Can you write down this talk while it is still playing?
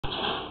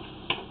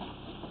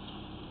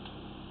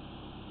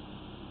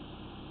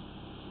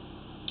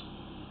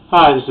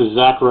Hi, this is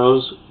Zach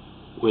Rose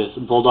with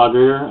Bulldog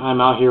Rear.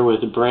 I'm out here with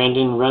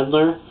Brandon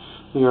Redler.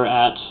 We are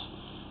at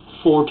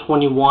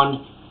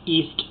 421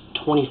 East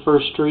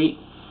 21st Street,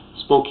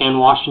 Spokane,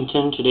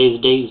 Washington.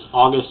 Today's date is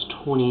August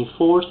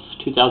 24th,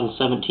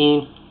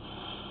 2017,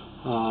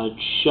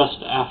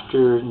 just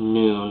after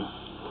noon,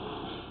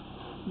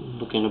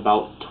 looking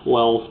about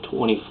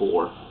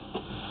 12:24.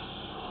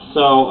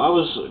 So I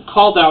was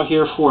called out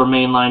here for a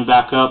mainline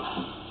backup.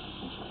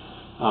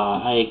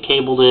 I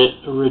cabled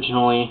it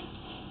originally,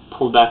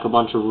 pulled back a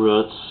bunch of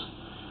roots,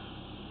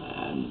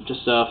 and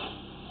just a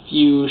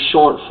few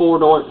short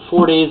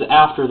 4 days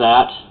after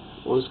that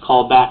was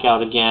called back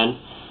out again.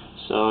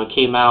 So I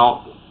came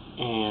out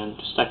and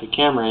stuck a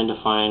camera in to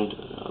find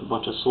a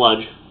bunch of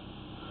sludge.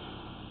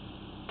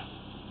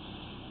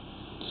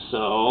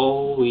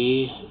 So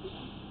we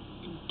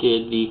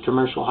did the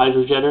commercial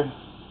hydrojetter.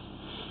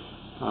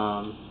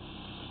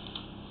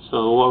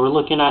 So what we're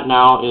looking at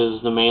now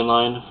is the main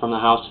line from the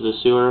house to the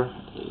sewer.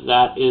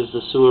 That is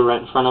the sewer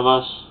right in front of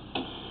us.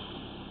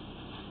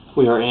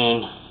 We are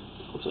in,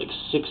 looks like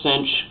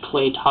 6-inch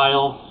clay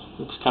tile.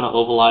 Looks kind of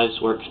ovalized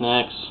where it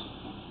connects.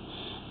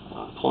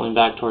 Pulling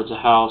back towards the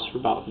house, we're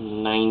about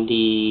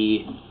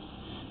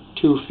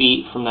 92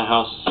 feet from the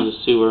house to the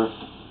sewer.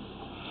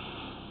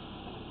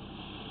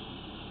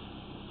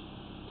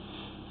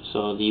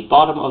 So the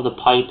bottom of the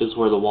pipe is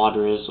where the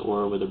water is,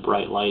 or where the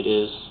bright light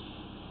is.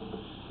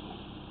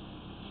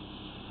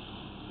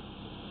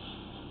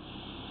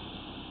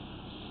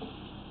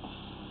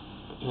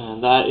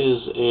 And that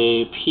is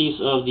a piece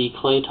of the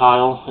clay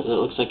tile. It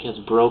looks like it's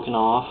broken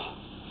off.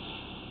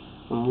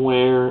 From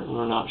where,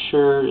 we're not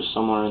sure, just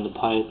somewhere in the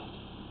pipe.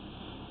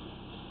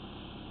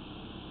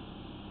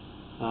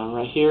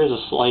 Right here is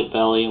a slight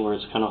belly where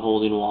it's kind of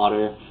holding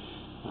water.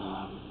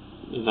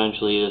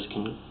 Eventually this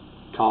can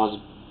cause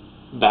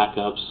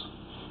backups,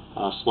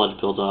 sludge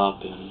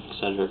buildup, and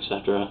etc.,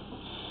 etc.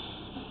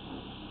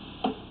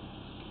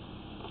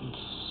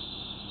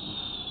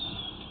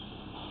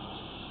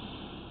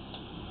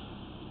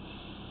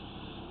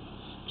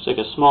 It's like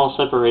a small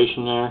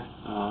separation there.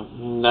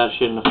 That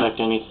shouldn't affect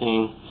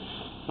anything.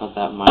 Not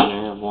that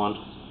minor of one.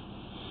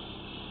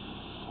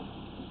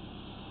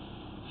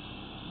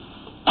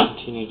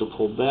 Continue to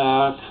pull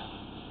back.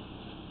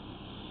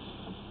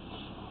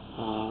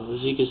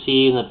 As you can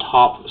see in the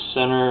top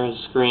center of the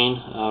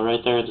screen,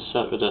 right there at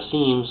the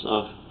seams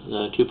of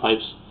the two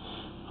pipes,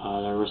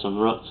 there were some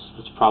roots.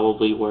 That's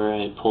probably where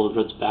I pulled the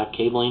roots back,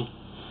 cabling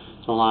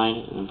the line,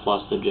 and then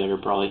plus the jetter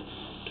probably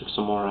took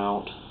some more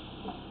out.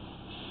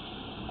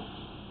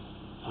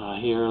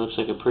 Here looks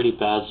like a pretty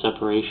bad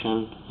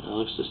separation. It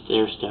looks to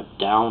stair step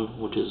down,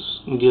 which is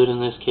good in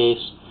this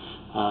case.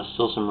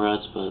 Still some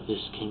roots, but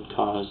this can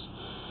cause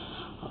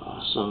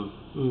some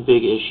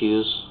big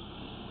issues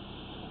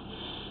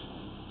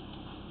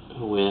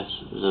with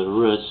the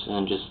roots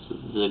and just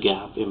the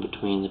gap in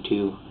between the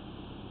two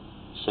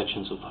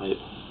sections of pipe.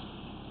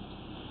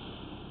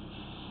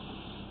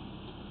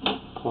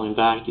 Pulling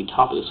back, the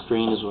top of the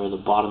screen is where the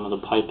bottom of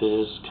the pipe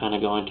is, kind of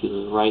going to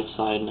the right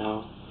side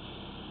now.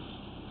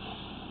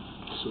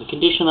 So the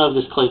condition of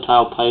this clay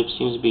tile pipe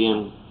seems to be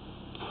in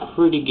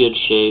pretty good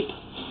shape.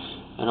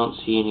 I don't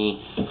see any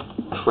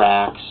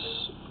cracks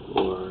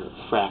or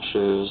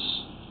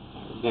fractures,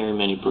 or very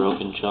many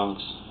broken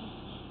chunks.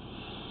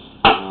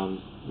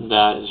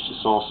 That is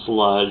just all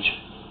sludge.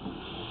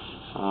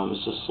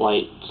 It's a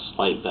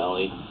slight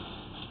belly.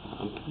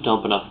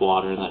 Dump enough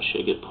water and that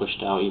should get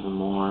pushed out even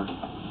more.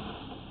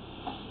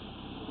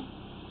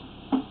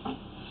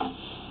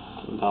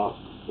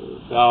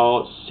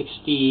 About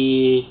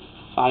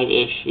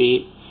 65-ish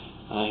feet.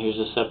 Here's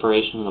a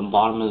separation in the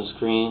bottom of the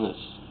screen. That's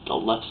the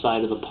left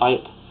side of the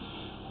pipe.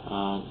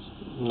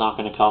 Not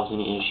going to cause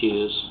any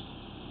issues.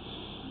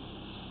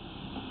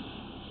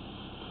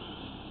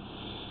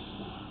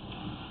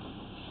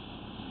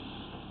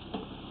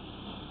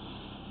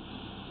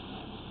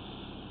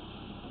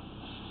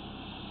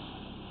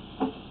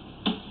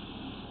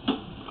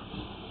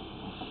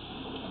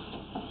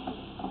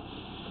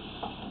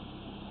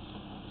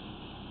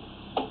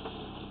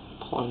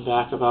 Pulling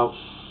back about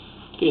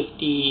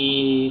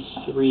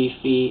 53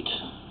 feet.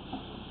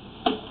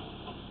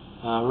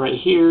 Right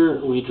here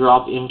we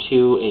drop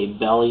into a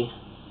belly.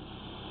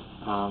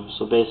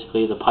 So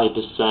basically the pipe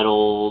is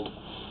settled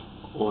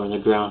or the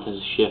ground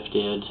has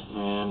shifted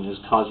and is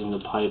causing the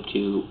pipe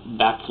to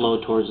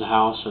backflow towards the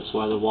house. That's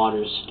why the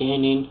water is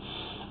standing.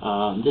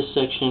 This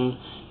section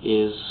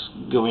is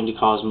going to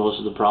cause most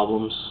of the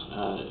problems,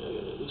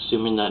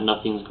 assuming that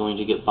nothing's going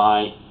to get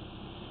by,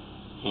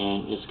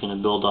 and it's going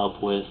to build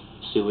up with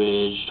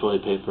sewage,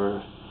 toilet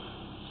paper.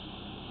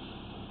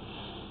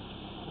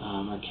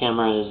 Our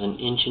camera is 1.5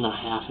 inches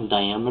in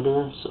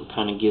diameter, so it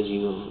kind of gives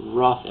you a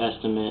rough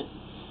estimate.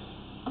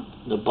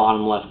 The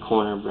bottom left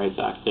corner right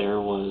back there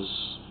was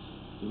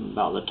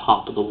about the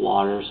top of the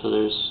water, so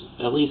there's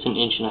at least 1.5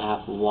 inches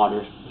of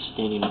water,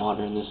 standing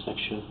water in this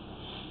section,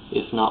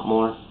 if not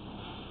more.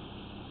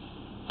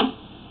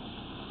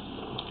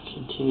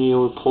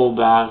 Continue to pull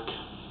back.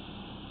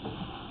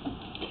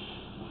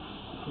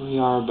 We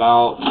are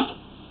about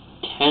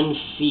 10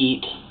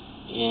 feet,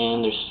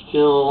 and they're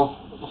still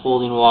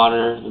holding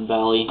water in the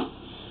belly.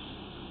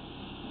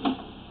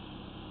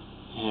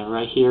 And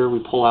right here we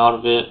pull out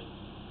of it.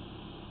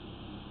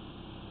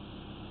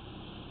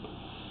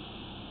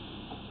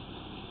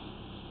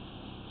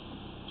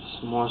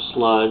 Some more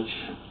sludge.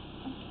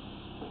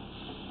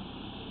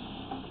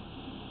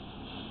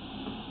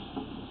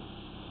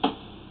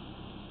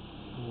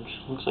 Which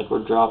looks like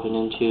we're dropping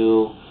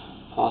into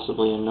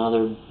possibly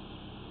another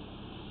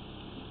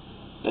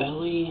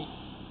belly.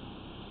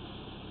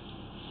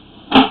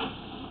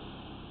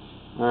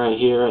 Right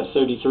here at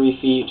 33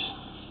 feet.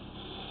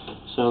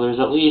 So there's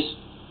at least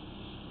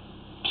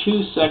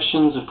 2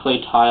 sections of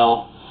clay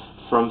tile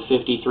from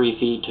 53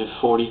 feet to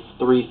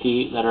 43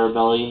 feet that are a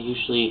belly.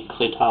 Usually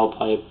clay tile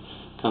pipe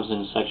comes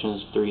in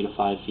sections 3 to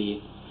 5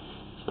 feet.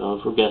 So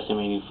if we're guessing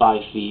maybe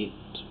 5 feet,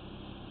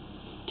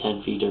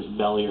 10 feet is a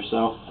belly or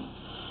so.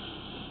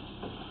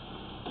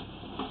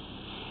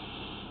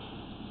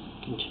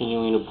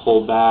 Continuing to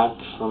pull back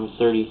from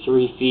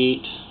 33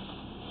 feet.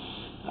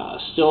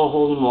 Still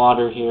holding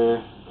water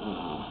here.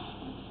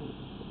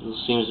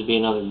 This seems to be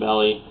another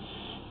belly.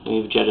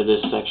 We've jetted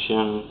this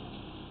section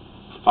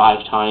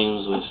 5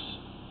 times with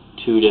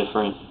 2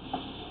 different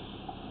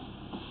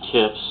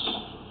tips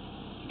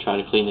to try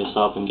to clean this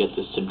up and get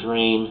this to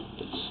drain.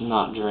 It's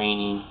not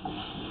draining.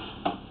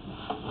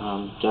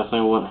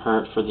 Definitely wouldn't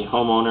hurt for the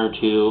homeowner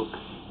to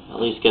at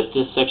least get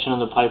this section of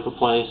the pipe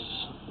replaced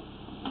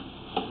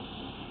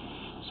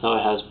so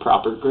it has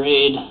proper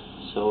grade,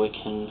 so it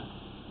can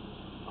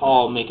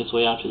all make its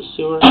way out to the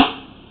sewer.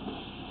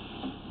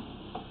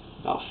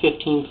 About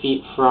 15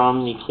 feet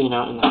from the clean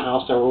out in the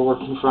house that we're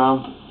working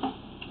from.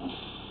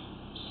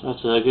 So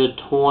that's a good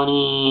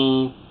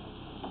 20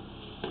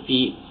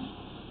 feet,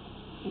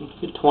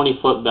 good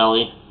 20-foot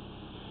belly.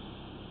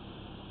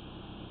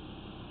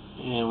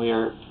 And we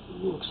are,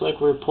 looks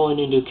like we're pulling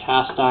into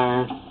cast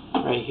iron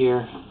right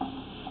here.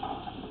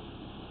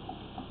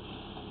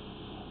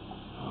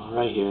 Oh,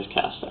 right here is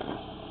cast iron.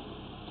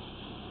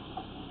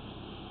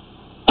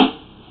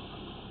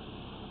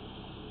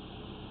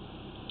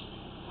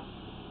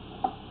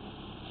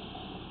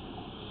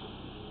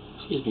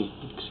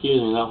 Excuse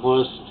me, that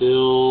was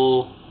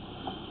still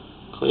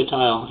clay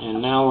tile,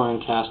 and now we're in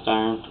cast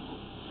iron,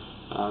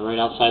 right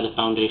outside the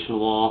foundation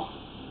wall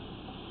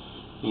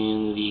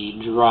in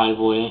the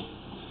driveway,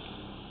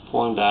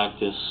 pulling back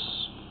this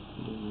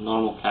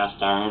normal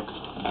cast iron.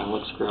 Kind of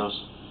looks gross.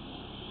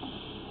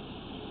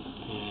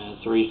 And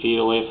 3 feet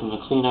away from the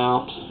clean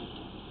out.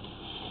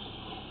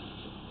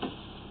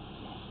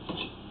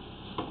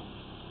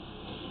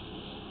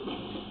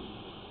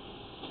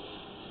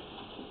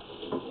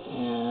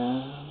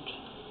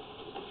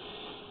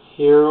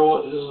 Here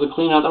is the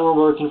clean out that we're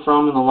working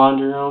from in the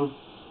laundry room,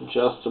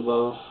 just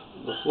above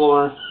the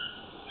floor.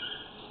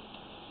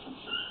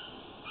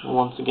 And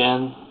once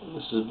again,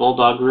 this is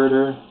Bulldog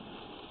Rooter,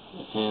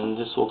 and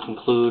this will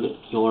conclude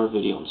your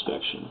video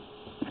inspection.